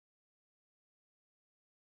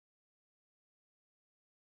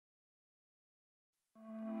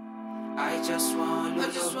I just want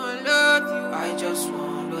love you. I just want love you. I just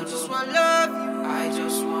want love you. I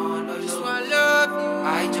just want love you.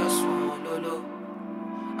 I just want love you.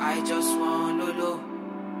 I just want love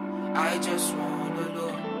you. I just want love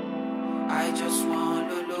you. I just want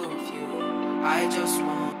love you. I just want love you. I just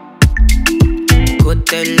want. Go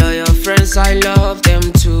tell all your friends I love them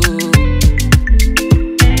too.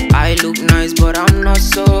 I look nice but I'm not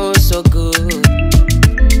so good.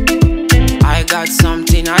 I got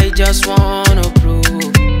something I just wanna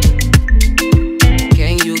prove.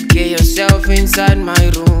 Can you get yourself inside my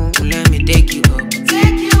room? Let me take you up.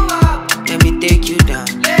 Take you up. Let me take you down.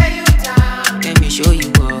 Lay you down. Let me show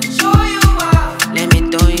you up. Show you up. Let me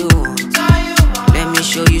turn you on. Turn you on. Let me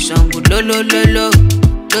show you some good lo lo lo lo.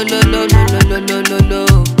 Lo lo lo lo lo lo lo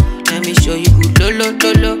lo. Let me show you good lo lo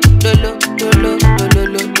lo lo lo lo lo lo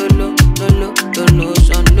lo lo lo lo lo lo lo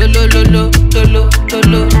son lo lo lo lo lo lo lo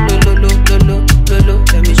lo lo lo lo lo lo.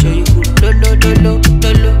 Let me show you good lo lo lo lo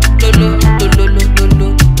lo lo lo lo lo lo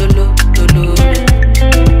lo lo lo lo.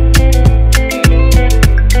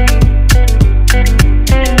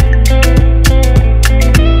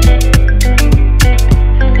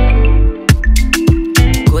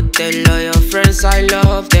 Go tell all your friends I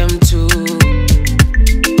love them too.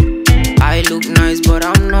 I look nice but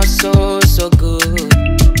I'm not so good.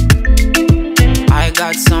 I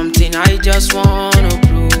got something I just wanna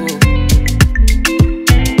prove.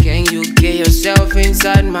 Can you get yourself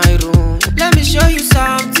inside my room? Let me show you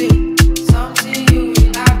something. Something you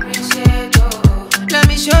will appreciate, oh. Let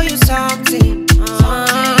me show you something.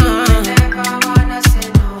 Something you will never wanna say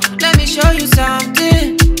no. Let me show you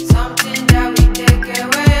something. Something that will take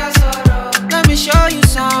away your sorrow. Let me show you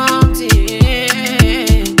something.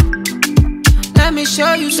 Let me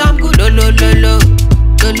show you some good lo lo lo lo.